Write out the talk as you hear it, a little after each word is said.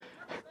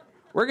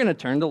We're going to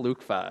turn to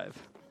Luke 5.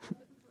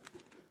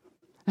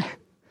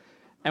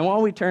 And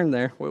while we turn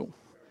there,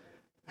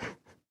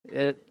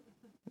 it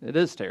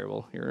is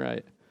terrible. You're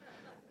right.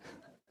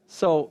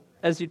 So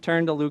as you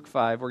turn to Luke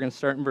 5, we're going to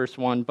start in verse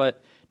 1,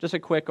 but just a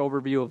quick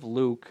overview of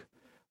Luke.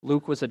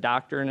 Luke was a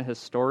doctor and a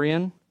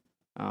historian.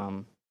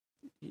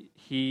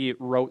 He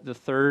wrote the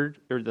third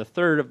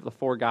of the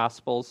four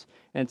Gospels,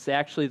 and it's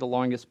actually the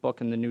longest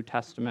book in the New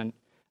Testament,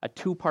 a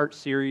two-part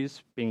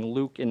series being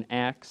Luke and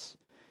Acts,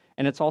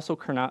 and it's also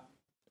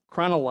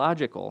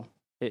chronological.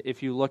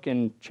 If you look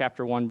in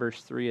chapter 1,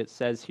 verse 3, it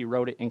says he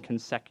wrote it in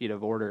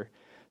consecutive order.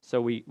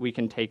 So we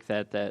can take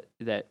that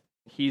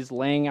he's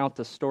laying out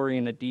the story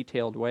in a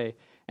detailed way,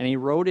 and he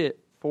wrote it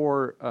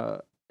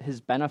for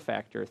his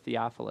benefactor,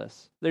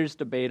 Theophilus. There's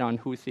debate on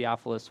who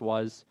Theophilus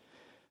was.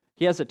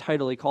 He has a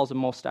title, he calls him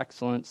Most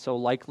Excellent, so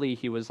likely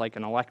he was like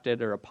an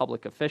elected or a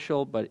public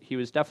official, but he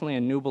was definitely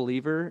a new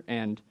believer,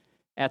 and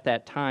at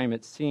that time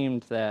it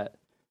seemed that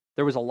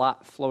there was a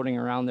lot floating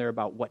around there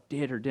about what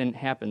did or didn't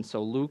happen.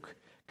 So Luke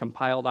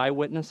compiled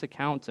eyewitness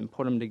accounts and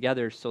put them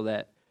together so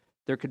that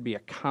there could be a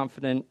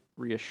confident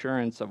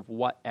reassurance of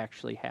what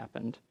actually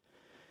happened.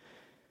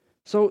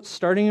 So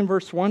starting in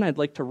verse 1, I'd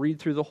like to read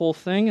through the whole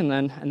thing, and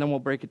then we'll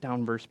break it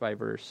down verse by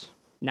verse.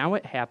 Now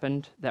it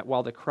happened that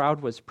while the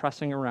crowd was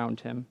pressing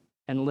around him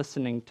and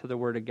listening to the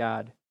word of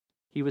God,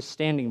 he was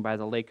standing by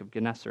the lake of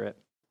Gennesaret.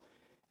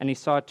 And he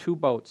saw two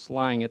boats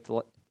lying at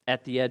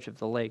the edge of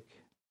the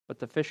lake, but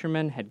the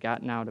fishermen had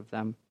gotten out of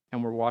them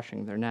and were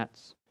washing their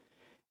nets.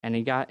 And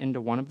he got into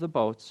one of the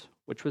boats,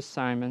 which was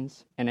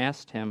Simon's, and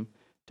asked him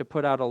to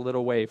put out a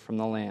little way from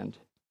the land.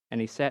 And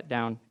he sat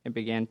down and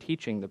began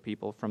teaching the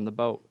people from the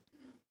boat.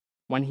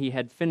 When he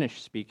had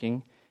finished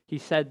speaking, he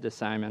said to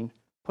Simon,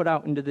 "Put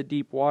out into the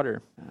deep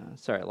water,"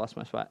 I lost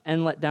my spot,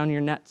 "and let down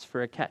your nets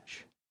for a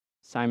catch."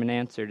 Simon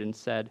answered and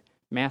said,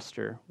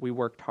 "Master, we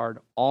worked hard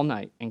all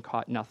night and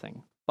caught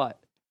nothing, but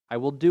I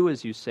will do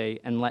as you say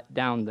and let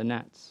down the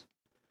nets."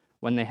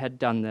 When they had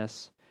done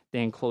this,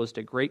 they enclosed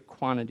a great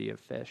quantity of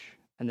fish,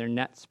 and their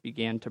nets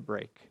began to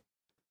break.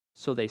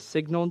 So they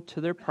signaled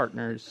to their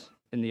partners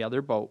in the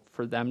other boat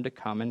for them to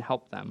come and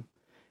help them.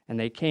 And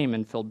they came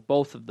and filled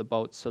both of the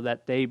boats so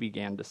that they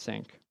began to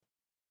sink.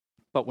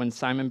 But when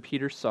Simon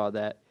Peter saw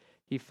that,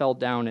 he fell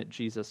down at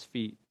Jesus'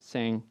 feet,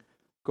 saying,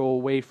 "Go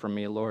away from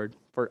me, Lord,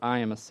 for I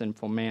am a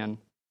sinful man."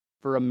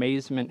 For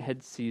amazement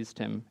had seized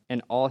him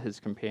and all his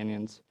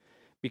companions,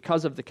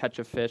 because of the catch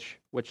of fish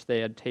which they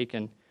had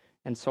taken.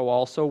 And so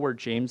also were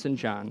James and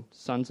John,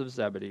 sons of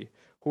Zebedee,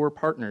 who were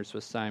partners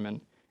with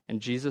Simon.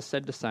 And Jesus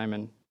said to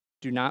Simon,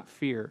 "Do not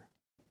fear.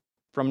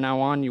 From now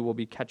on you will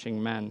be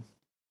catching men."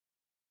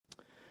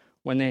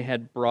 When they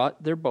had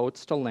brought their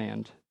boats to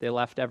land, they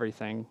left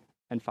everything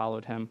and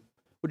followed him.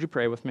 Would you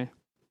pray with me?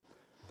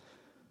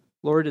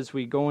 Lord, as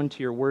we go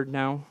into your word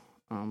now,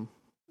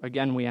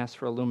 again, we ask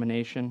for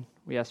illumination.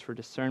 We ask for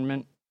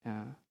discernment.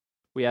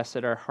 We ask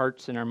that our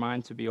hearts and our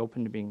minds would be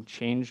open to being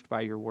changed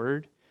by your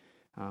word.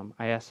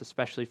 I ask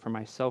especially for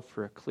myself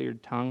for a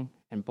cleared tongue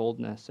and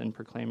boldness in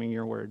proclaiming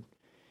your word.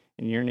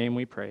 In your name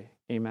we pray.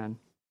 Amen.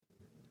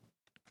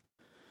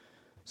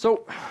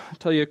 So, I'll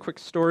tell you a quick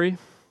story.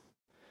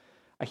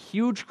 A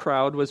huge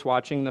crowd was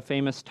watching the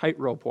famous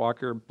tightrope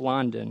walker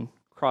Blondin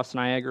cross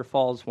Niagara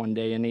Falls one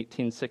day in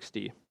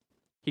 1860.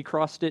 He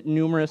crossed it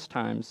numerous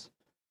times,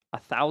 a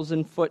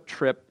 1,000-foot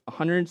trip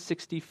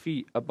 160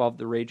 feet above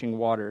the raging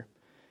water.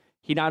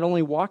 He not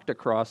only walked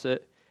across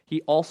it,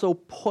 he also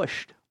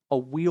pushed a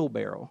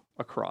wheelbarrow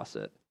across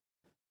it.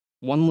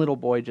 One little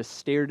boy just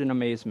stared in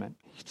amazement.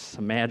 Just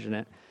imagine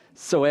it.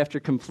 So after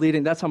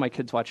completing, that's how my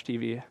kids watch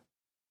TV.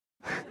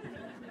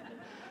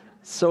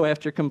 So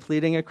after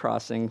completing a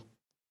crossing,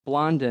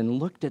 Blondin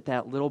looked at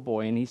that little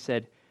boy and he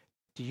said,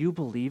 "Do you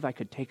believe I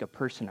could take a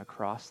person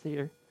across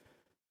there?"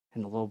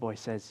 And the little boy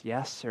says,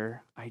 "Yes,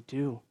 sir, I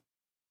do."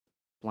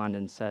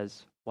 Blondin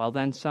says, "Well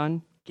then,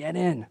 son, get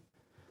in."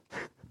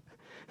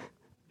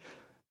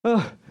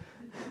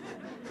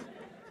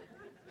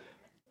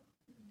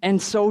 And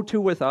so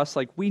too with us,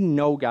 like we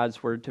know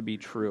God's word to be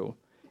true.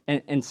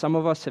 And some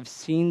of us have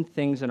seen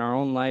things in our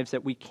own lives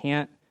that we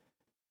can't,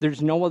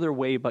 there's no other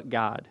way but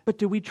God. But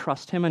do we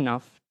trust him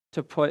enough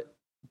to put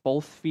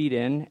both feet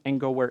in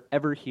and go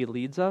wherever he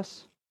leads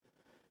us?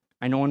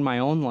 I know in my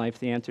own life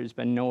the answer has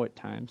been no at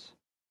times.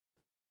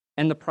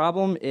 And the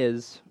problem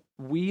is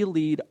we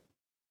lead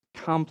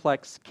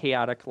complex,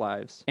 chaotic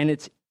lives. And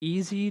it's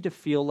easy to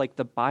feel like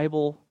the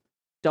Bible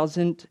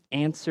doesn't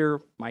answer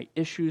my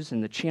issues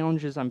and the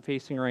challenges I'm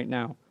facing right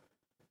now.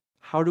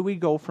 How do we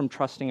go from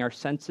trusting our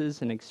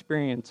senses and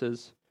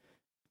experiences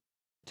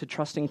to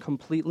trusting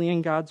completely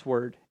in God's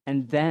word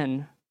and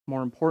then,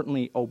 more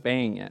importantly,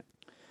 obeying it?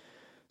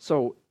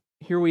 So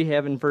here we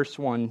have in verse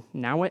 1,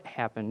 "Now it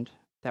happened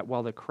that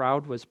while the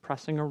crowd was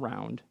pressing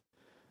around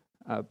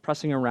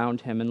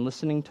him and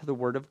listening to the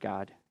word of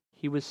God,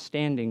 he was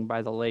standing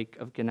by the lake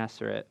of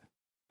Gennesaret."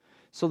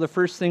 So the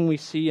first thing we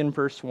see in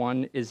verse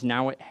 1 is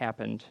 "now it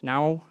happened."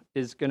 Now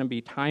is going to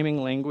be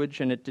timing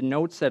language, and it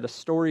denotes that a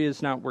story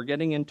is not, we're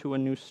getting into a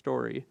new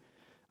story.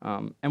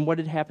 And what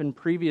had happened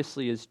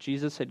previously is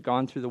Jesus had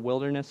gone through the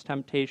wilderness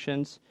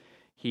temptations.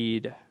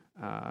 He'd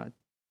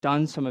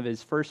done some of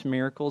his first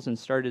miracles and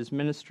started his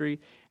ministry,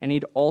 and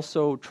he'd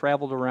also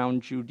traveled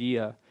around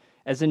Judea.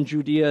 As in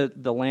Judea,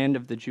 the land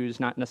of the Jews,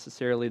 not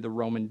necessarily the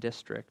Roman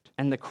district.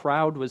 And the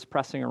crowd was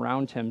pressing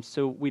around him,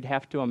 so we'd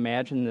have to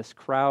imagine this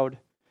crowd,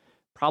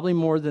 probably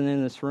more than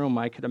in this room.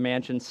 I could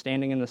imagine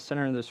standing in the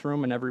center of this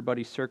room and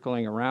everybody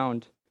circling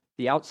around.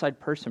 The outside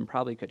person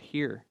probably could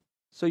hear.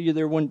 So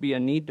there wouldn't be a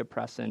need to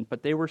press in,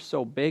 but they were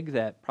so big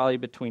that probably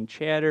between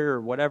chatter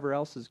or whatever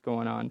else is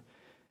going on,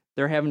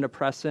 they're having to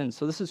press in.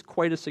 So this is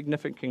quite a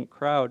significant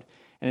crowd,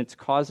 and it's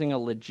causing a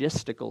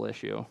logistical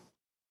issue.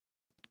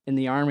 In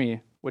the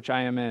army, which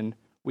I am in,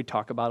 we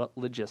talk about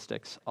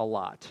logistics a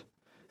lot.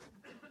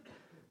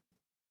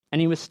 And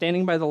he was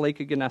standing by the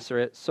Lake of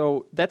Gennesaret.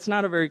 So that's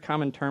not a very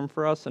common term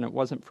for us, and it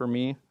wasn't for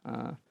me,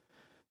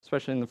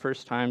 especially in the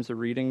first times of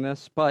reading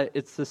this, but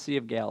it's the Sea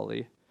of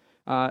Galilee.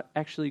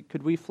 Actually,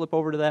 could we flip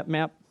over to that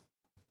map?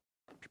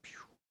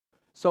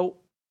 So,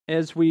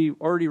 as we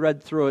already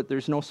read through it,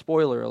 there's no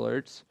spoiler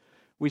alerts.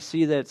 We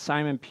see that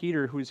Simon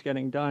Peter, who's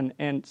getting done,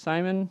 and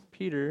Simon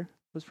Peter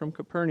was from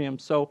Capernaum.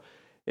 So,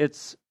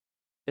 it's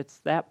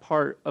that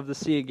part of the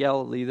Sea of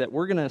Galilee that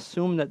we're going to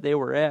assume that they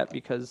were at,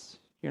 because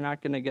you're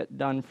not going to get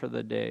done for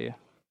the day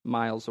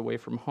miles away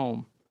from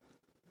home.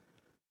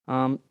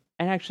 And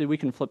actually, we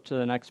can flip to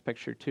the next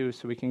picture too,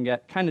 so we can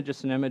get kind of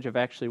just an image of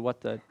actually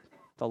what the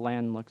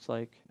land looks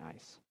like.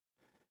 Nice.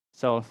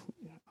 So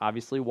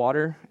obviously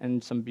water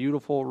and some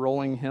beautiful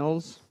rolling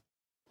hills.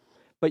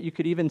 But you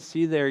could even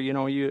see there,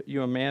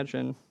 you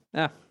imagine,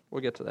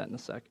 we'll get to that in a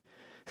sec.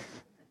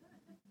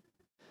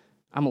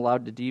 I'm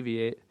allowed to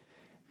deviate.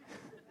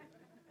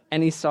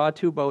 And he saw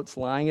 2 boats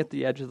lying at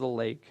the edge of the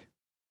lake.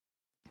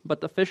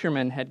 But the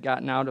fishermen had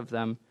gotten out of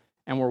them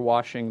and were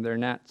washing their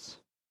nets.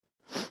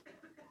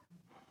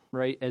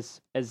 Right?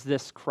 As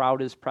this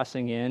crowd is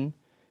pressing in,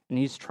 and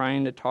he's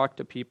trying to talk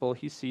to people,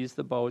 he sees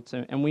the boats,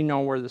 and we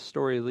know where the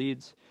story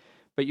leads.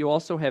 But you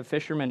also have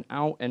fishermen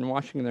out and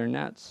washing their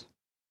nets.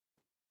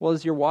 Well,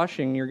 as you're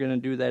washing, you're going to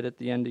do that at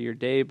the end of your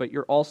day, but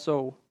you're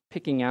also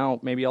picking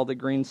out maybe all the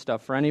green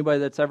stuff. For anybody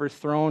that's ever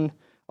thrown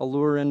a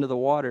lure into the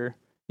water,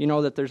 you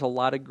know that there's a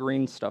lot of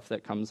green stuff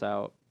that comes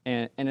out,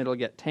 and it'll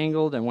get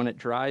tangled, and when it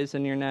dries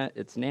in your net,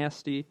 it's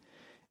nasty,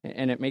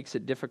 and it makes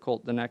it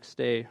difficult the next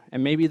day.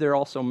 And maybe they're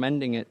also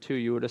mending it too.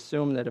 You would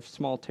assume that if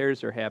small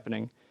tears are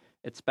happening,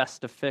 it's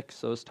best to fix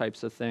those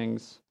types of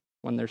things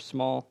when they're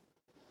small.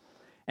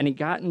 And he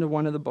got into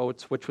one of the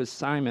boats, which was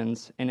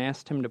Simon's, and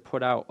asked him to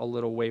put out a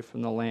little way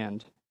from the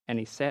land. And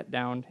he sat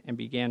down and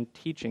began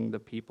teaching the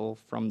people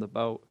from the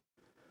boat.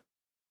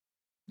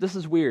 This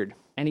is weird.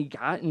 And he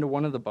got into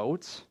one of the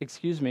boats.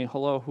 Excuse me,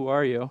 hello, who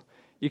are you?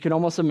 You can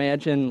almost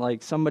imagine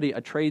like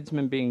a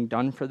tradesman being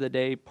done for the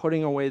day,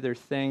 putting away their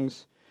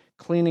things,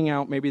 cleaning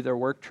out maybe their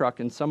work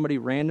truck, and somebody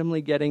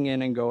randomly getting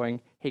in and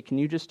going, hey, can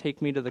you just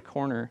take me to the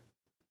corner?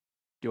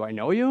 Do I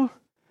know you?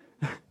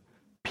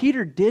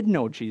 Peter did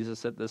know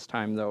Jesus at this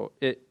time, though.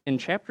 In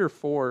chapter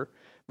 4,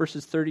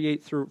 verses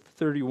 38 through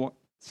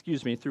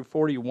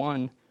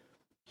 41,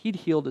 he'd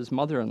healed his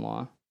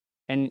mother-in-law,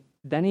 and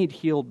then he'd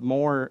healed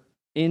more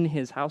in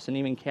his house and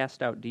even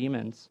cast out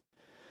demons.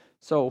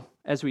 So,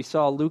 as we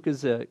saw, Luke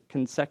is a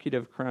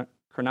consecutive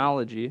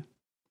chronology.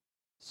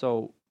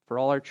 So, for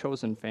all our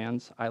Chosen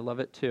fans, I love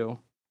it too.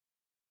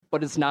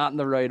 But it's not in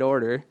the right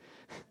order.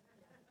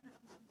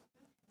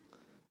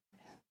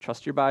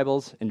 Trust your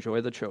Bibles,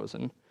 enjoy the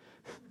Chosen.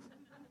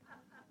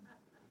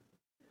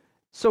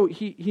 So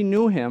he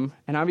knew him,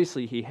 and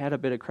obviously he had a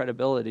bit of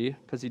credibility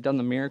because he'd done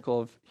the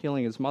miracle of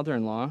healing his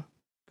mother-in-law.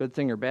 Good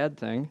thing or bad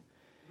thing?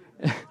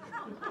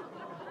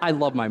 I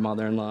love my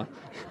mother-in-law.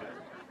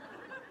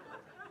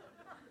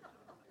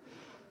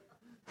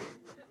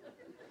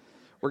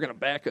 We're going to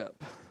back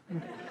up.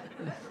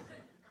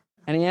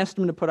 And he asked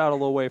him to put out a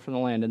little way from the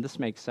land, and this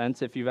makes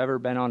sense. If you've ever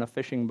been on a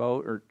fishing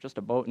boat or just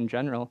a boat in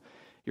general,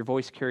 your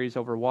voice carries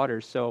over water.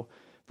 So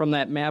from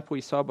that map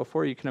we saw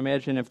before, you can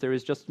imagine if there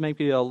was just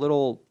maybe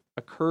a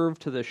curve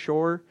to the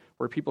shore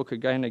where people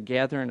could kind of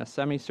gather in a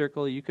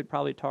semicircle, you could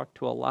probably talk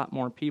to a lot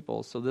more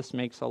people. So this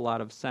makes a lot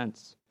of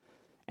sense.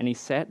 And he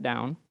sat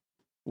down,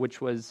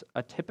 which was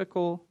a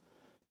typical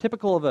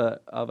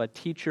of a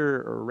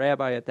teacher or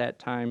rabbi at that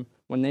time.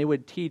 When they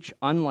would teach,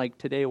 unlike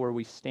today where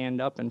we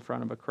stand up in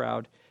front of a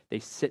crowd, they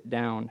sit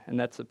down, and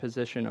that's the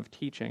position of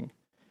teaching.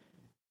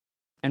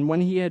 And when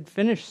he had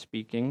finished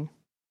speaking,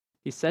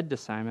 he said to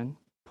Simon,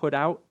 "Put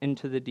out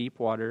into the deep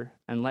water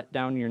and let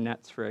down your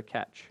nets for a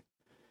catch."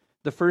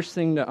 The first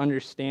thing to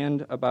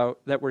understand about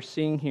that we're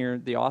seeing here,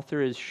 the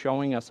author is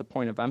showing us a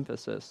point of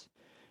emphasis.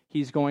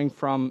 He's going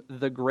from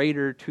the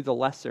greater to the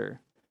lesser.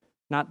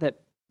 Not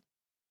that,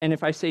 and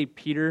if I say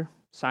Peter,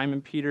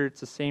 Simon Peter, it's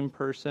the same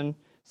person.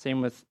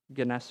 Same with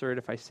Gennesaret.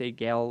 If I say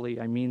Galilee,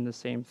 I mean the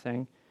same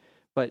thing.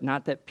 But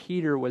not that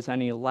Peter was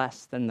any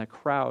less than the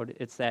crowd.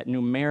 It's that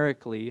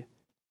numerically,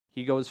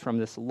 he goes from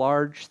this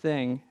large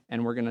thing,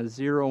 and we're going to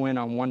zero in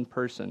on one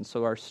person.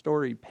 So our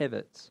story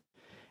pivots.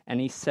 And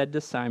he said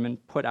to Simon,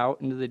 "Put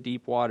out into the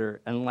deep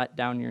water and let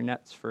down your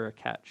nets for a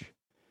catch."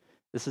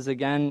 This is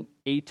again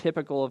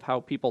atypical of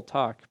how people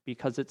talk,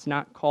 because it's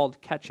not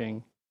called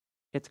catching,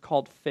 it's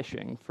called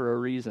fishing for a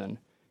reason,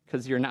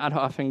 because you're not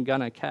often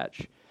gonna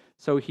catch.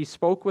 So he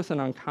spoke with an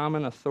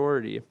uncommon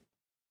authority.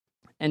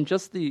 And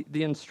just the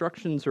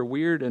instructions are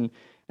weird, and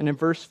in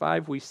verse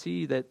 5 we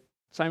see that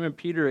Simon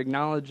Peter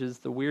acknowledges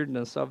the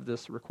weirdness of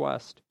this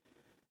request.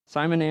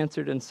 Simon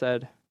answered and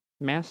said,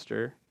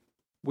 "Master,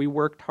 we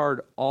worked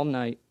hard all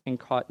night and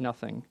caught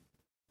nothing.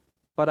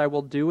 But I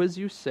will do as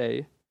you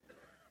say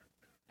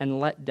and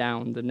let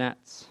down the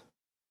nets."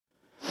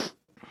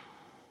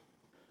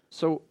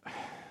 So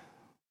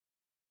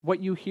what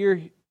you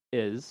hear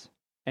is,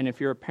 and if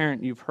you're a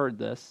parent, you've heard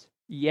this,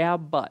 "Yeah,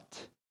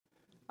 but."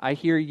 I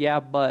hear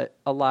 "yeah, but"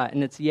 a lot,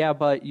 and it's "yeah,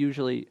 but"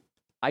 usually,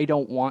 "I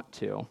don't want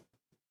to."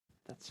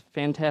 That's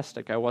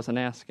fantastic. I wasn't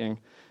asking.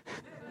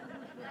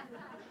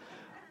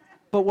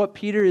 But what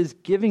Peter is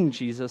giving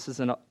Jesus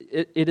is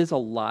it is a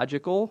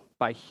logical,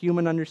 by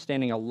human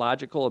understanding, a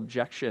logical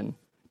objection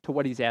to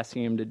what he's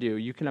asking him to do.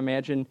 You can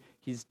imagine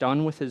he's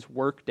done with his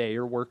work day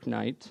or work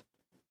night,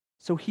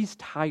 so he's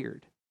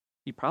tired.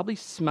 He probably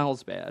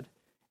smells bad,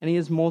 and he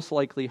is most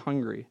likely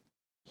hungry.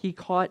 He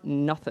caught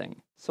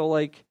nothing. So,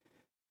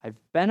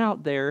 I've been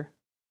out there.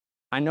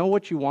 I know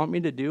what you want me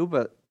to do,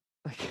 but,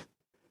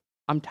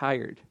 I'm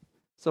tired.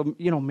 So,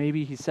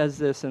 maybe he says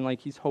this and,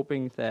 he's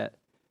hoping that,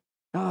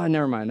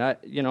 never mind.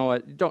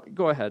 Don't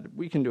go ahead.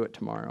 We can do it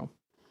tomorrow.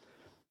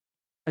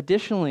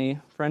 Additionally,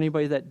 for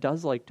anybody that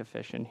does like to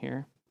fish in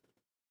here,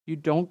 you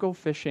don't go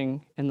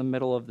fishing in the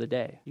middle of the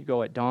day. You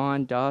go at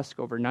dawn, dusk,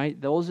 overnight.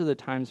 Those are the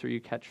times where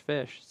you catch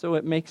fish. So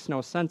it makes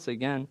no sense,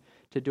 again,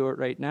 to do it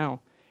right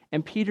now.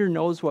 And Peter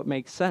knows what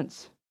makes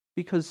sense,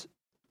 because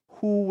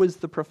who was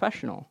the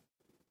professional?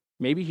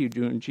 Maybe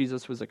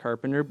Jesus was a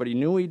carpenter, but he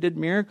knew he did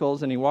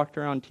miracles and he walked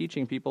around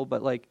teaching people,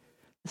 but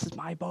this is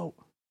my boat.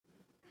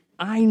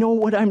 I know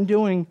what I'm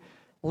doing.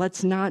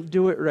 Let's not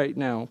do it right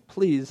now.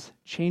 Please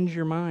change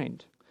your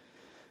mind.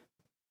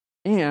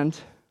 And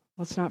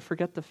let's not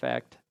forget the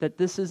fact that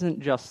this isn't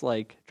just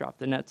drop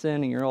the nets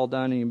in and you're all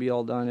done and you'll be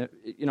all done.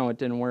 It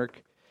didn't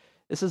work.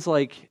 This is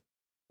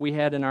we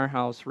had in our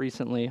house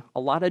recently, a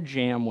lot of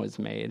jam was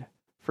made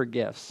for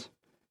gifts.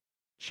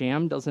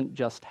 Jam doesn't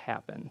just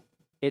happen.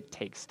 It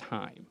takes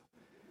time.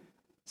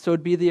 So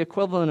it'd be the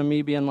equivalent of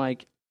me being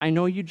 "I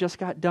know you just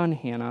got done,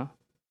 Hannah.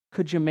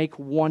 Could you make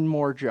one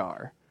more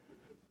jar?"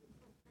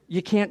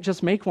 You can't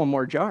just make one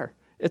more jar.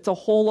 It's a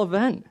whole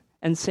event.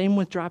 And same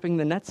with dropping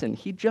the nets in.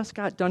 He just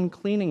got done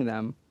cleaning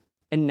them,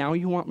 and now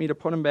you want me to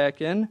put them back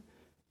in?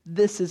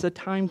 This is a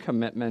time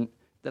commitment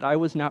that I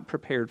was not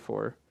prepared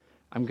for.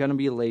 I'm going to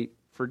be late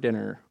for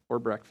dinner or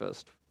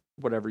breakfast,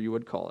 whatever you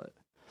would call it.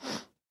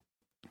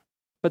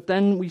 But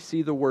then we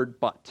see the word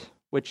 "but,"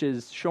 which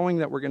is showing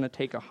that we're going to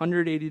take a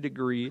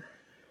 180-degree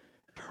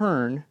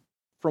turn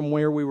from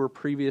where we were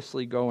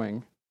previously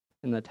going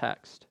in the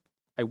text.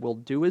 I will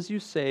do as you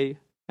say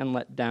and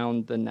let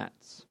down the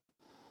nets.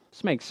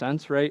 This makes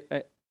sense, right?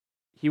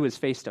 He was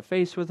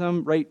face-to-face with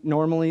them, right?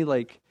 Normally,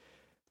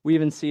 we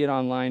even see it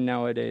online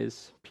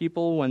nowadays.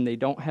 People, when they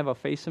don't have a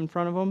face in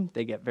front of them,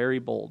 they get very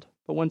bold.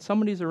 But when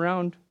somebody's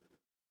around,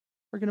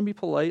 we're going to be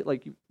polite.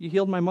 You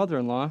healed my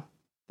mother-in-law.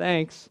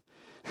 Thanks.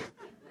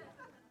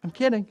 I'm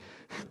kidding.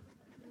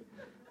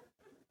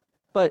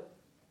 But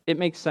it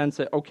makes sense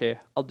that, okay,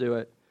 I'll do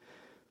it.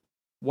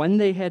 When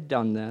they had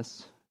done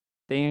this,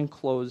 they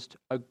enclosed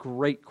a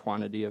great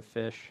quantity of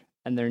fish,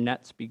 and their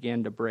nets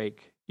began to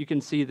break. You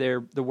can see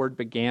there the word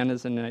 "began"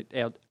 is in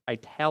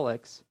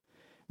italics,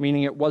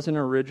 meaning it wasn't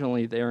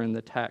originally there in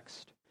the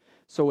text.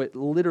 So it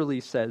literally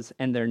says,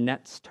 "and their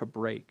nets to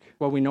break."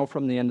 Well, we know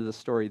from the end of the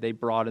story, they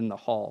brought in the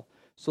haul.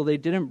 So they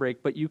didn't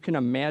break, but you can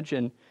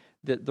imagine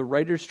that the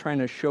writer's trying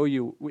to show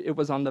you it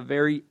was on the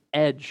very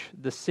edge.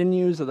 The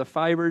sinews of the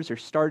fibers are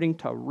starting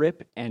to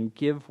rip and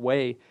give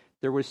way.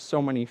 There was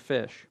so many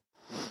fish.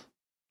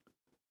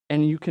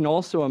 And you can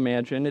also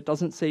imagine, it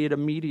doesn't say it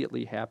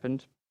immediately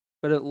happened,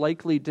 but it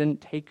likely didn't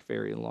take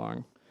very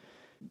long.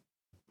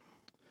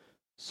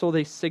 So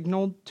they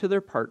signaled to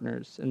their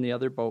partners in the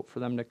other boat for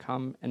them to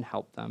come and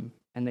help them.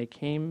 And they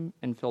came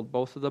and filled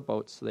both of the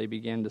boats, so they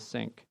began to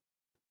sink.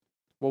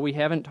 What we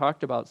haven't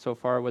talked about so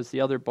far was the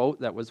other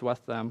boat that was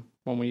with them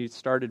when we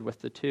started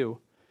with the two.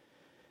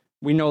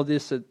 We know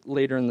this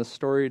later in the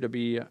story to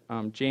be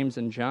James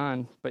and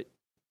John, but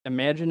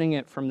imagining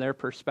it from their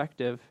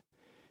perspective,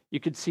 you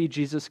could see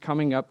Jesus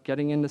coming up,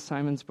 getting into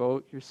Simon's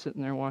boat. You're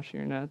sitting there washing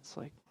your nets,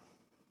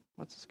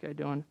 what's this guy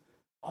doing?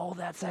 Oh,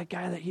 that's that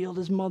guy that healed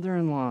his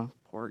mother-in-law.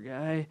 Poor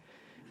guy.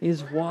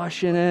 He's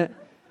washing it,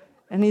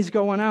 and he's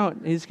going out.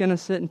 He's going to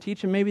sit and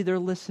teach, and maybe they're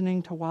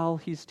listening to while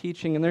he's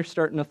teaching, and they're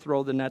starting to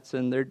throw the nets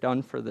in. They're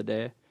done for the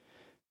day.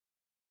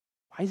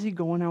 Why is he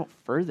going out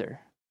further?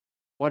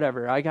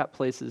 Whatever, I got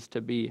places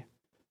to be.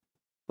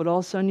 But all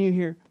of a sudden you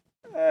hear,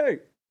 "Hey,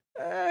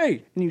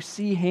 hey," and you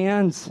see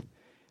hands.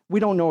 We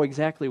don't know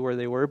exactly where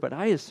they were, but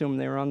I assume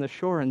they were on the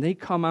shore, and they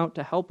come out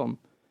to help him.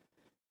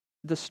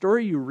 the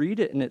story, you read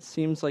it and it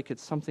seems like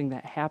it's something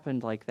that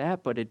happened like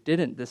that, but it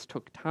didn't. This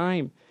took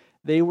time.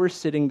 They were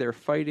sitting there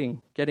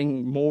fighting,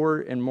 getting more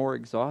and more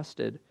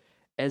exhausted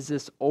as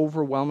this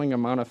overwhelming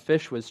amount of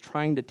fish was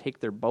trying to take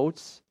their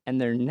boats and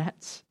their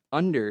nets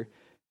under,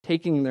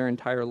 taking their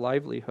entire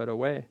livelihood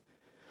away.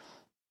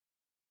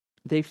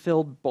 They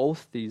filled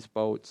both these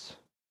boats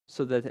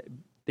so that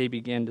they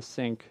began to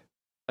sink.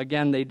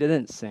 Again, they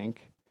didn't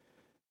sink.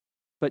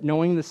 But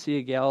knowing the Sea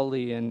of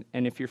Galilee, and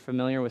if you're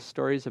familiar with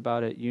stories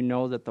about it, you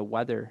know that the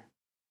weather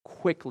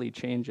quickly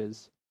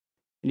changes.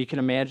 And you can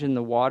imagine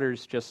the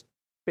waters just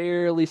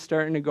barely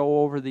starting to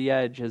go over the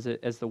edge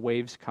as the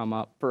waves come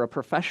up. For a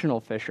professional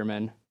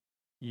fisherman,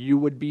 you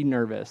would be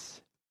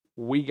nervous.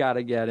 We got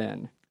to get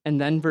in. And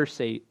then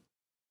verse 8,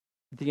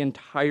 the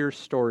entire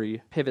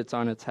story pivots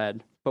on its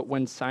head. But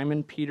when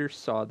Simon Peter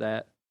saw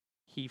that,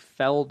 he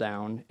fell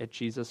down at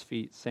Jesus'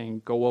 feet,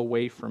 saying, "Go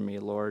away from me,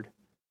 Lord,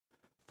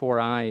 for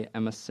I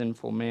am a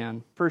sinful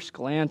man." First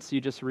glance, you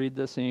just read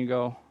this and you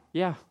go,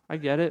 yeah, I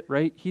get it,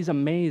 right? He's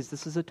amazed.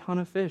 This is a ton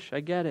of fish.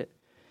 I get it.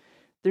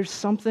 There's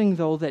something,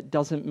 though, that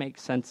doesn't make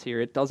sense here.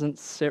 It doesn't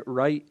sit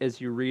right as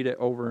you read it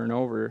over and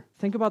over.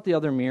 Think about the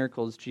other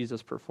miracles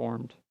Jesus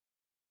performed.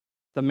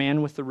 The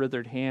man with the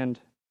withered hand,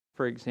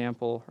 for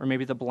example, or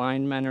maybe the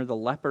blind men or the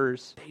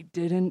lepers, they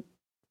didn't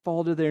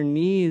fall to their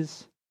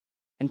knees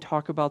and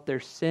talk about their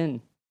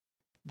sin.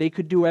 They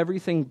could do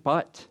everything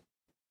but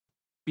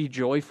be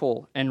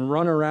joyful and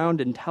run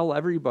around and tell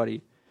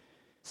everybody.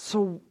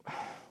 So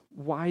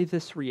why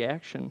this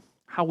reaction?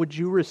 How would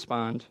you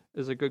respond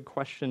is a good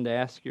question to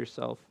ask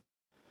yourself.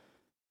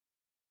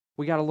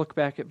 We got to look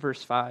back at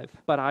verse 5.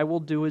 But I will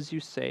do as you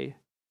say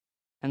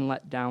and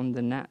let down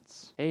the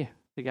nets. Hey,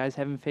 the guy's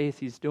having faith.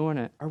 He's doing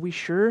it. Are we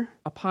sure?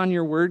 Upon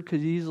your word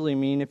could easily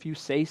mean if you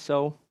say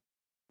so,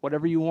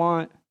 whatever you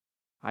want.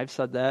 I've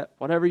said that.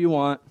 Whatever you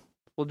want,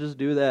 we'll just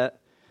do that.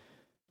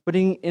 But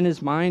in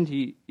his mind,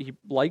 he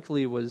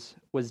likely was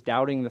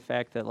doubting the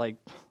fact that, like,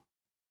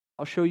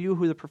 I'll show you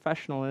who the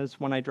professional is.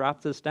 When I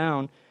drop this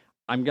down,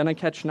 I'm going to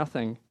catch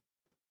nothing.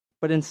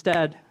 But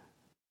instead,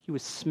 he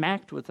was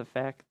smacked with the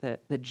fact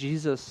that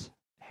Jesus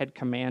had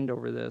command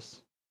over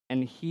this,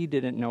 and he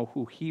didn't know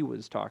who he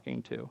was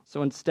talking to.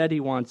 So instead, he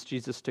wants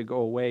Jesus to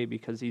go away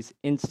because he's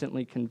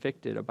instantly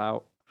convicted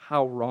about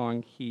how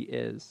wrong he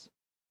is.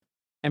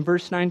 And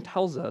verse 9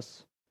 tells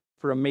us,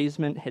 for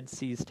amazement had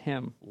seized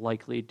him,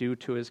 likely due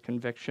to his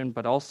conviction,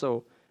 but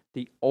also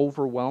the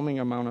overwhelming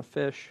amount of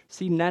fish.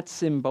 See,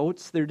 nets in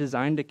boats, they're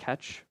designed to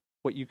catch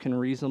what you can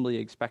reasonably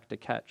expect to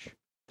catch.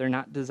 They're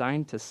not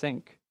designed to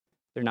sink.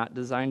 They're not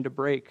designed to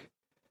break.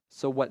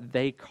 So what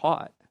they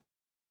caught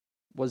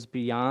was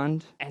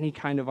beyond any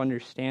kind of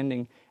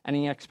understanding,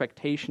 any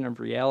expectation of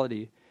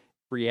reality.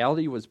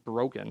 Reality was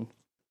broken.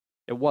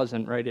 It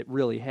wasn't, right? It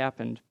really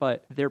happened.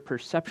 But their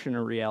perception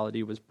of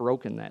reality was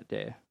broken that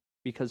day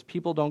because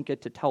people don't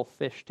get to tell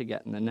fish to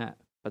get in the net,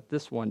 but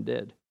this one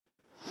did.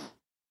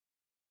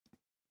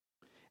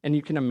 And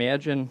you can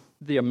imagine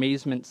the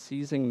amazement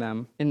seizing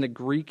them. In the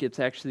Greek, it's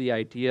actually the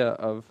idea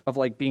of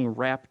like being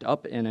wrapped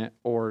up in it,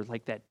 or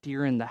like that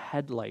deer in the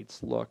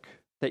headlights look,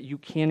 that you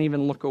can't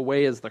even look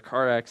away as the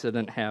car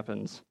accident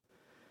happens.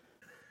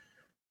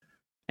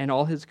 And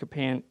all his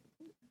companions,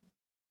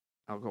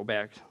 I'll go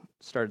back,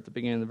 start at the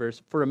beginning of the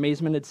verse. For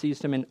amazement had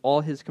seized him and all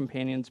his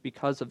companions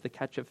because of the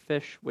catch of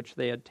fish which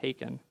they had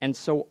taken. And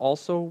so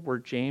also were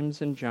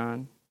James and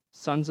John,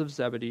 sons of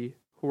Zebedee,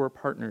 who were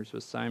partners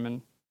with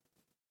Simon.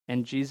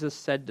 And Jesus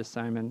said to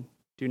Simon,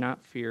 "Do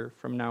not fear,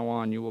 from now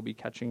on you will be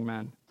catching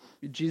men."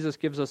 Jesus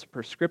gives us a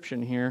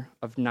prescription here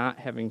of not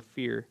having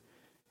fear.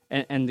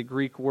 And the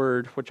Greek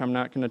word, which I'm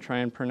not going to try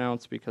and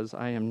pronounce because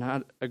I am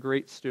not a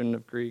great student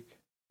of Greek,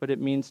 but it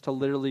means to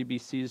literally be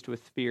seized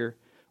with fear.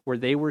 Where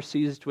they were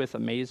seized with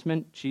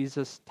amazement,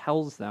 Jesus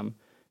tells them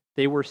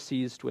they were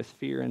seized with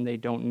fear and they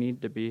don't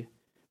need to be,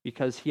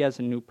 because he has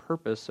a new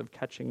purpose of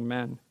catching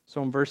men.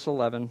 So in verse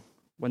 11,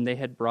 when they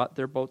had brought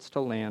their boats to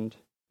land,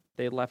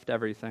 they left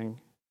everything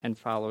and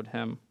followed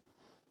him.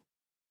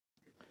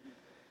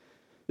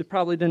 It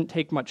probably didn't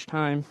take much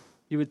time.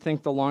 You would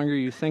think the longer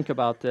you think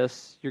about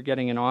this, you're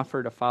getting an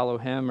offer to follow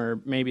him,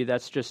 or maybe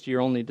that's just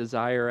your only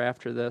desire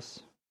after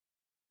this.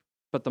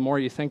 But the more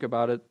you think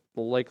about it,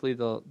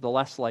 the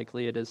less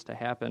likely it is to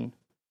happen.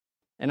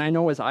 And I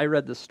know as I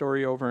read the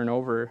story over and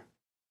over,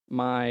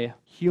 my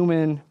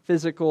human,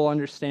 physical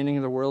understanding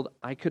of the world,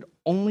 I could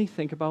only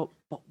think about,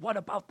 but what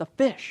about the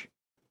fish?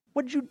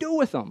 What did you do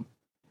with them?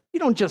 You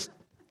don't just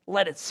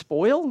let it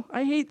spoil.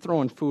 I hate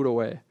throwing food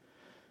away.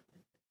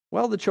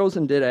 Well, the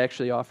Chosen did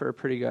actually offer a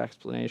pretty good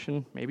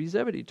explanation. Maybe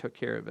Zebedee took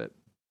care of it.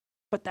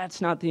 But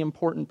that's not the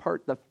important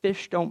part. The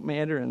fish don't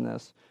matter in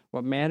this.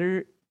 What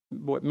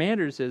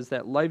matters is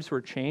that lives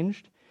were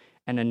changed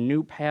and a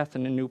new path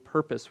and a new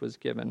purpose was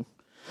given.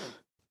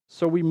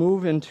 So we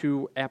move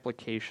into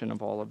application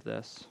of all of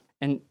this.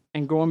 And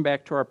going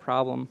back to our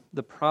problem,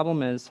 the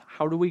problem is,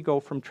 how do we go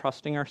from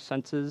trusting our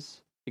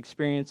senses,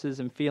 experiences,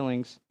 and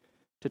feelings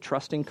to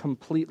trusting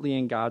completely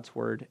in God's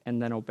word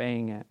and then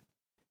obeying it?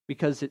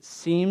 Because it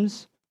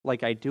seems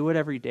like I do it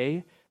every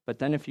day, But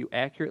then if you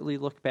accurately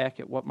look back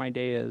at what my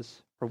day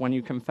is, or when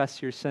you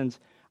confess your sins,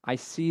 I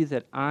see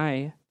that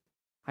I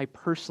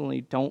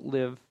personally don't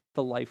live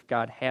the life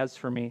God has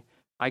for me.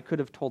 I could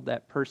have told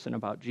that person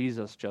about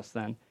Jesus just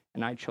then,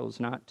 and I chose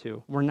not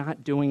to. We're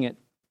not doing it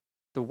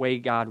the way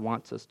God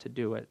wants us to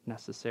do it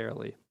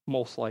necessarily,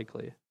 most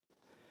likely.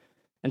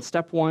 And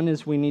step one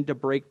is we need to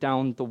break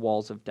down the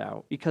walls of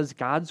doubt. Because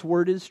God's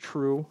word is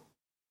true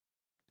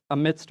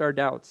amidst our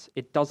doubts,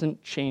 it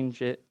doesn't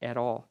change it at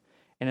all.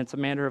 And it's a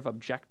matter of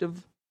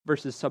objective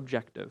versus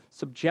subjective.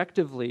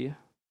 Subjectively,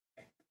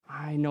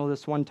 I know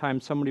this one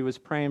time somebody was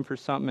praying for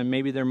something and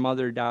maybe their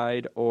mother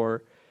died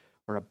or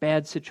a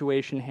bad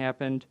situation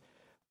happened,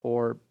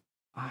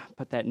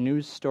 but that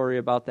news story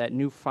about that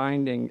new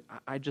finding,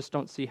 I just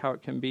don't see how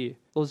it can be.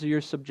 Those are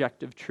your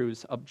subjective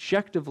truths.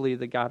 Objectively,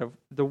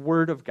 the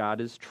word of God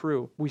is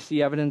true. We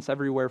see evidence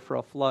everywhere for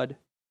a flood.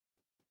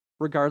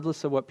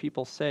 Regardless of what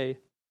people say,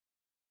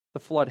 the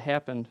flood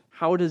happened.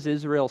 How does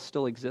Israel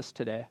still exist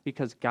today?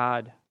 Because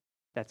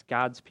that's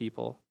God's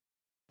people.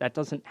 That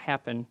doesn't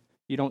happen.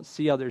 You don't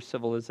see other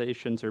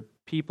civilizations or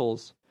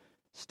peoples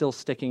still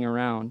sticking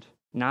around.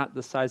 Not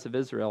the size of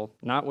Israel,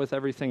 not with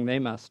everything they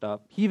messed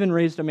up. He even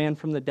raised a man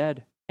from the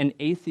dead. And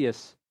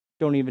atheists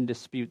don't even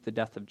dispute the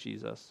death of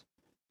Jesus.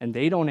 And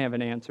they don't have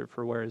an answer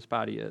for where his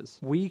body is.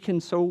 We can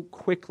so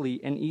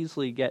quickly and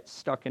easily get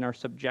stuck in our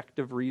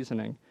subjective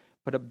reasoning,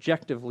 but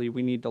objectively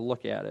we need to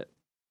look at it.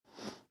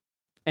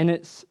 And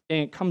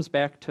it comes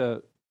back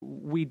to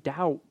we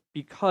doubt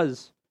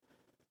because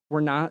we're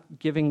not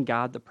giving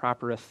God the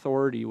proper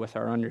authority with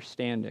our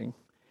understanding.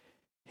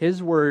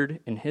 His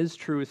word and his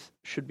truth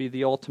should be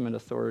the ultimate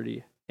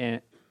authority,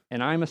 and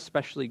I'm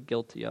especially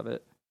guilty of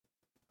it,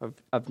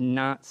 of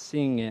not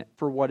seeing it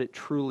for what it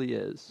truly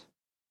is.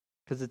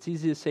 Because it's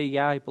easy to say,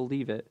 yeah, I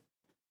believe it,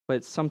 but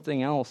it's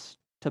something else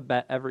to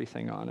bet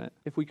everything on it.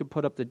 If we could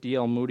put up the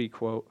D.L. Moody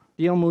quote.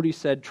 D.L. Moody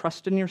said,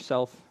 "Trust in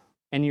yourself,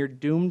 and you're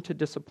doomed to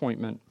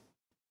disappointment.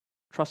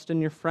 Trust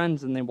in your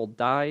friends, and they will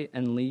die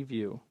and leave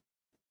you.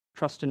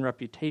 Trust in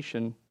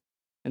reputation,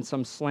 and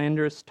some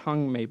slanderous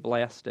tongue may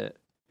blast it.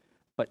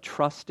 But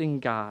trust in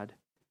God,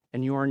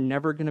 and you are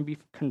never going to be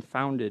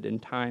confounded in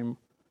time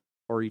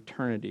or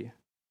eternity."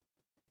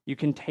 You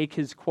can take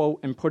his quote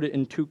and put it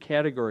in two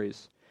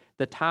categories.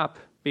 The top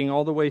being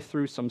all the way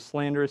through, some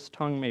slanderous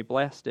tongue may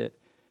blast it.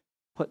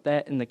 Put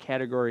that in the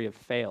category of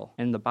fail.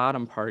 And the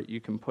bottom part, you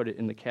can put it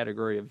in the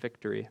category of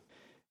victory.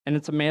 And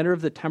it's a matter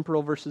of the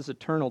temporal versus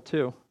eternal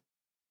too,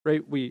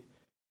 right? We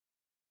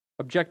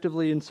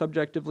objectively and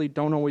subjectively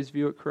don't always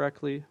view it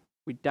correctly.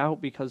 We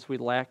doubt because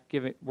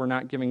we're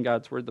not giving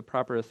God's word the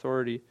proper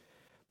authority,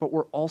 but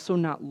we're also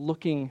not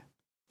looking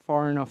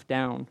far enough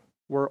down.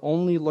 We're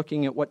only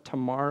looking at what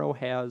tomorrow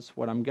has,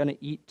 what I'm going to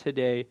eat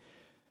today,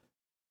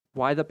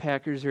 why the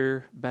Packers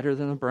are better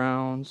than the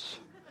Browns.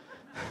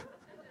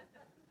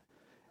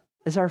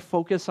 Is our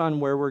focus on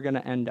where we're going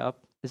to end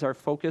up? Is our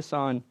focus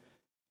on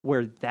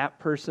where that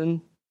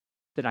person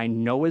that I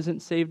know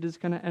isn't saved is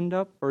going to end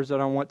up? Or is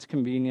it on what's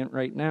convenient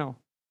right now?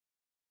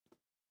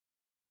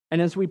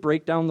 And as we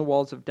break down the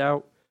walls of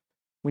doubt,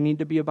 we need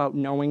to be about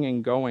knowing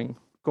and going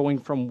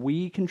from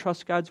we can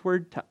trust God's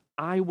word to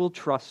I will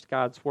trust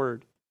God's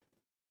word.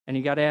 And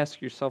you got to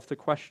ask yourself the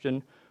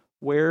question,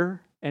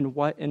 where and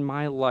what in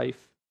my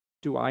life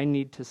do I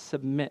need to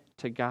submit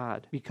to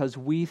God? Because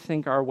we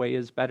think our way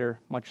is better,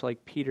 much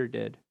like Peter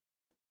did.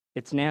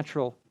 It's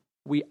natural.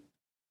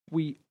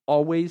 We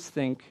always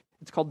think,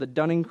 it's called the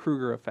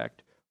Dunning-Kruger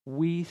effect.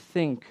 We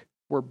think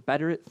we're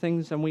better at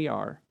things than we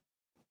are.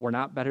 We're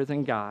not better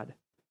than God.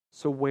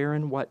 So where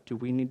and what do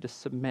we need to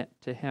submit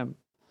to him?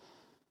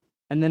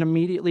 And then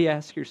immediately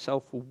ask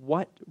yourself,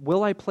 what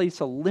will I place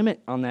a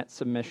limit on that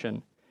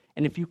submission?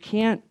 And if you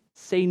can't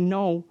say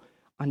no,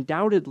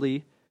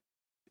 undoubtedly,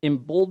 in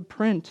bold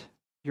print,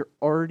 you're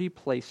already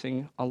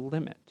placing a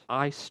limit.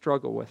 I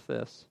struggle with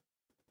this,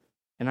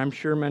 and I'm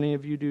sure many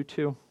of you do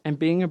too. And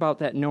being about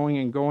that knowing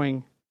and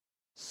going,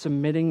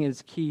 submitting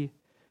is key,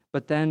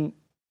 but then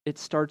it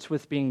starts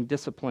with being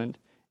disciplined,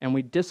 and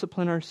we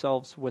discipline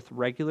ourselves with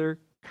regular,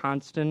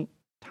 constant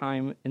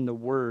time in the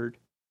Word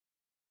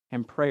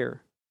and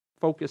prayer,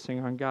 focusing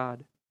on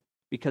God,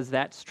 because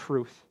that's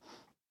truth.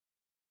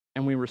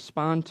 And we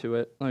respond to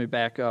it. Let me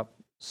back up.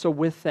 So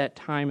with that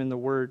time in the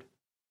Word,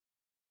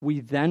 we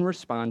then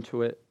respond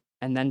to it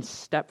and then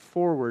step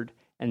forward,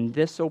 and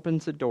this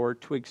opens the door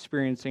to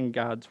experiencing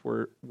God's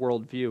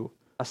worldview.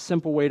 A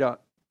simple way to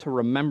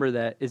remember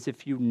that is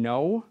if you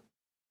know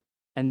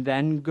and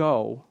then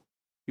go,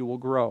 you will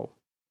grow.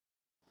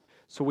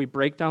 So we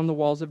break down the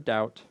walls of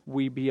doubt.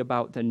 We be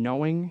about the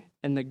knowing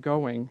and the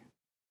going.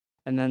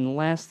 And then the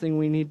last thing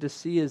we need to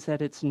see is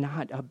that it's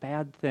not a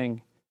bad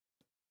thing.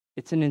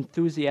 It's an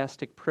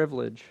enthusiastic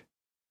privilege.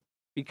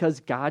 Because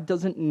God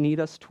doesn't need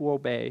us to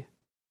obey.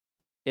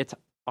 It's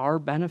our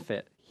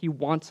benefit. He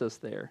wants us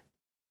there.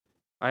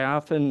 I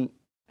often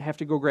have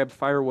to go grab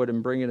firewood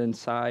and bring it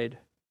inside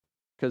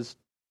because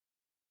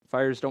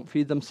fires don't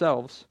feed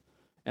themselves,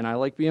 and I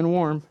like being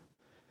warm.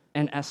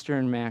 And Esther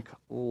and Mac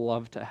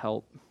love to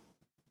help.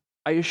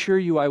 I assure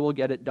you I will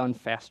get it done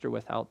faster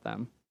without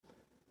them.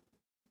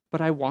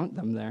 But I want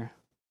them there.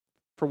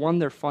 For one,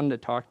 they're fun to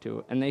talk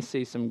to, and they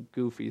say some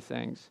goofy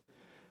things.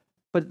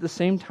 But at the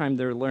same time,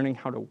 they're learning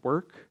how to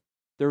work.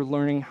 They're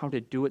learning how to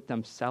do it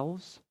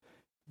themselves.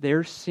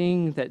 They're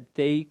seeing that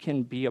they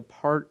can be a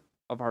part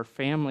of our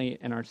family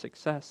and our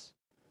success.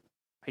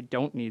 I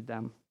don't need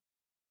them.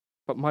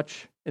 But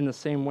much in the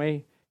same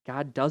way,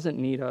 God doesn't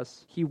need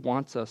us. He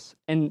wants us.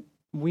 And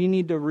we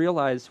need to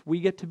realize we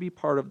get to be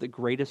part of the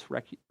greatest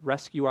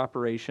rescue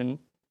operation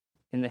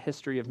in the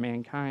history of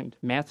mankind.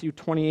 Matthew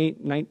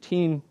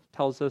 28:19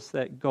 tells us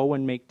that go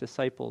and make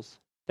disciples.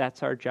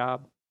 That's our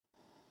job.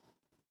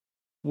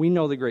 We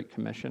know the Great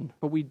Commission,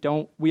 but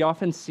we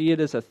often see it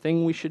as a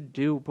thing we should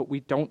do, but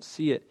we don't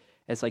see it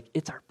as like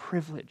it's our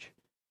privilege.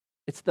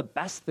 It's the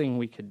best thing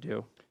we could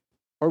do.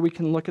 Or we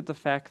can look at the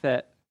fact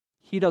that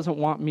he doesn't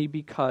want me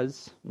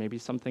because maybe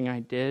something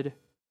I did,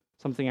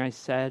 something I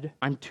said,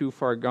 I'm too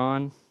far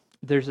gone,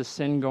 there's a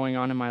sin going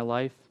on in my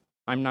life,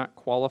 I'm not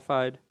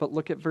qualified. But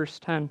look at verse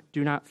 10.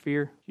 Do not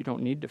fear. You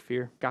don't need to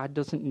fear. God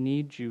doesn't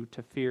need you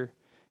to fear.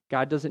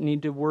 God doesn't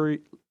need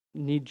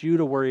you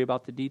to worry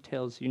about the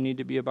details. You need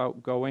to be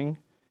about going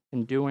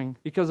and doing.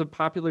 Because a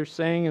popular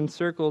saying in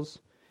circles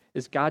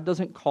is God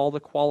doesn't call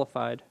the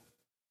qualified.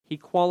 He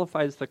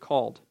qualifies the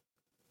called.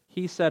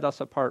 He set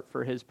us apart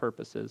for his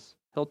purposes.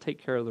 He'll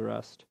take care of the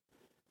rest.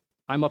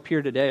 I'm up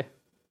here today.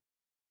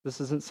 This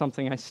isn't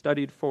something I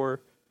studied for,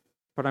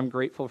 but I'm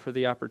grateful for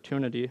the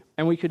opportunity.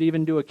 And we could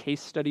even do a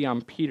case study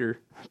on Peter.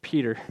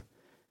 Peter.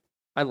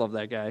 I love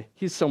that guy.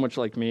 He's so much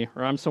like me,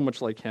 or I'm so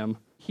much like him.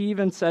 He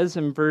even says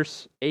in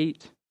verse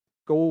 8,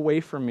 go away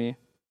from me,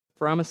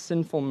 for I'm a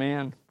sinful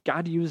man.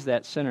 God used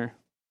that sinner.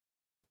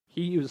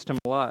 He used him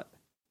a lot.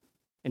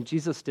 And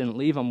Jesus didn't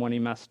leave him when he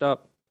messed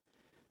up.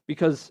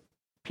 Because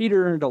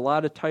Peter earned a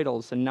lot of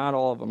titles, and not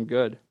all of them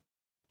good.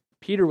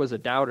 Peter was a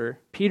doubter.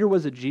 Peter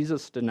was a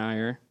Jesus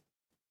denier.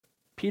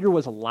 Peter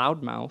was a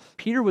loudmouth.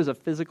 Peter was a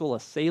physical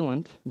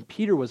assailant. And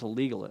Peter was a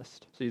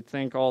legalist. So you'd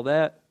think all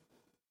that,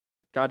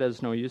 God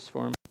has no use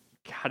for him.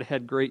 God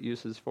had great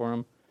uses for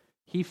him.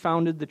 He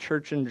founded the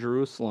church in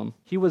Jerusalem.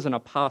 He was an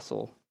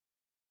apostle.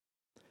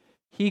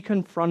 He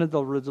confronted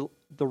the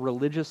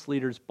religious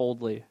leaders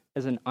boldly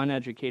as an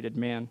uneducated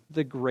man,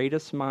 the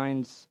greatest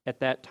minds at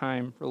that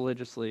time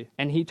religiously,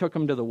 and he took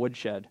them to the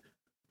woodshed.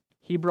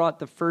 He brought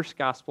the first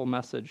gospel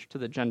message to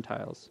the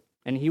Gentiles,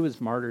 and he was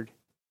martyred.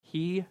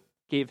 He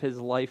gave his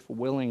life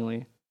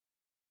willingly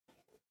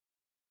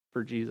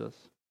for Jesus,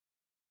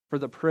 for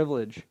the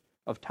privilege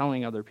of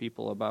telling other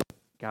people about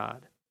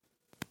God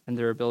and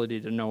their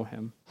ability to know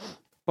him.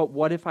 But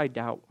what if I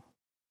doubt?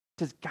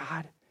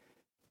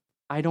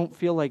 I don't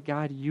feel like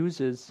God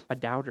uses a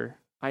doubter.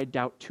 I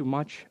doubt too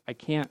much. I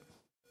can't.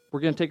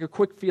 We're going to take a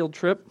quick field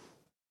trip,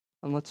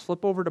 and let's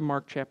flip over to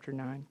Mark chapter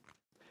 9.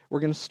 We're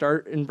going to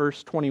start in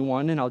verse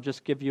 21, and I'll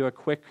just give you a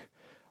quick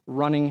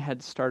running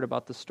head start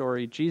about the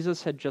story.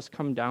 Jesus had just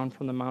come down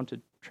from the Mount of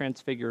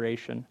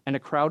Transfiguration, and a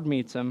crowd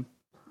meets him,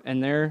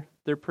 and they're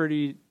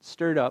pretty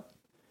stirred up.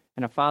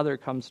 And a father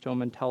comes to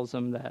him and tells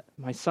him that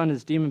my son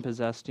is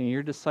demon-possessed, and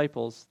your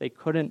disciples, they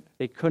couldn't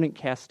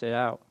cast it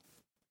out.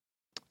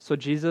 So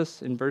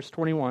Jesus, in verse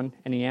 21,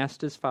 and he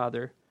asked his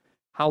father,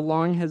 how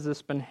long has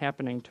this been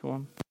happening to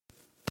him?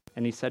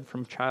 And he said,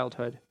 from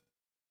childhood.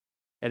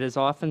 It has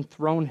often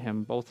thrown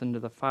him both into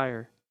the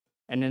fire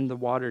and in the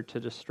water to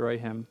destroy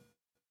him.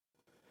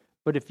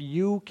 But if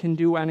you can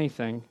do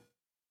anything,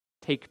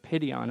 take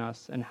pity on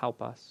us and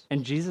help us.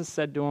 And Jesus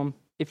said to him,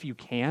 if you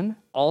can,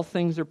 all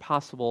things are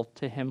possible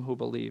to him who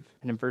believe.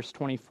 And in verse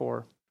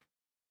 24,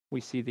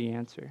 we see the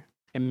answer.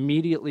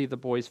 Immediately the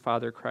boy's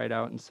father cried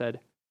out and said,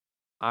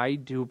 I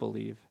do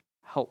believe.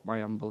 Help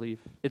my unbelief.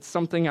 It's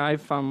something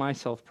I've found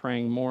myself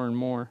praying more and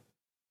more.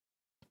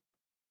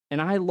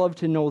 And I love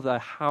to know the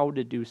how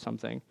to do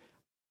something.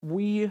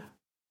 We,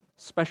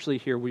 especially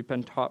here, we've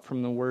been taught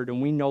from the Word,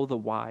 and we know the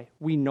why.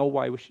 We know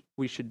why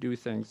we should do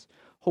things.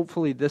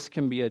 Hopefully this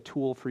can be a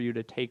tool for you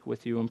to take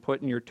with you and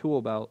put in your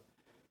tool belt.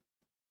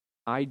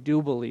 I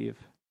do believe.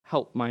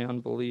 Help my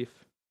unbelief.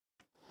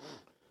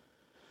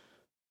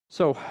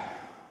 So,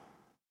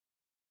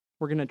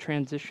 we're going to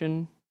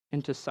transition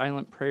into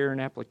silent prayer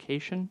and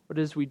application. But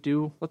as we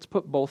do, let's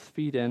put both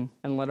feet in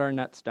and let our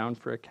nets down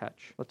for a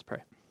catch. Let's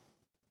pray.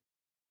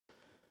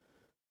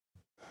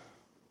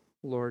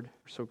 Lord,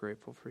 we're so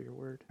grateful for your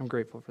word. I'm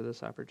grateful for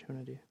this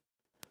opportunity.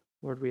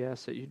 Lord, we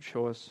ask that you'd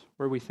show us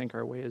where we think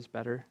our way is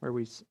better, where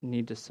we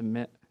need to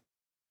submit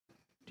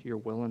to your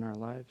will in our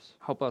lives.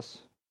 Help us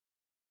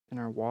in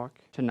our walk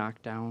to knock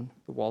down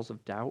the walls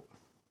of doubt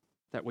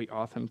that we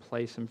often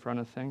place in front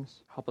of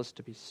things. Help us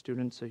to be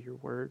students of your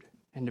word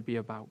and to be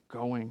about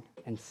going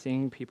and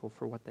seeing people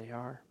for what they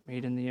are,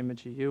 made in the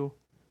image of you.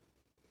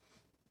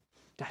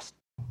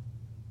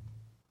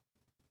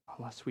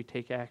 Unless we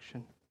take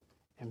action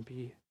and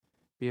be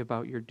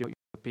about your doing,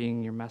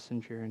 being your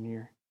messenger and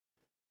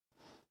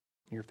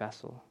your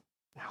vessel.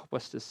 Help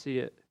us to see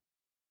it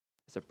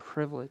as a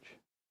privilege,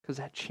 because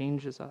that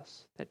changes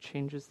us. That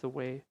changes the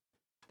way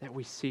that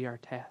we see our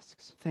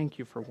tasks. Thank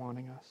you for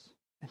wanting us.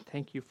 And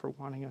thank you for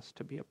wanting us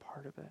to be a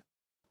part of it.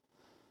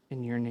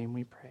 In your name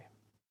we pray.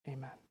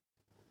 Amen.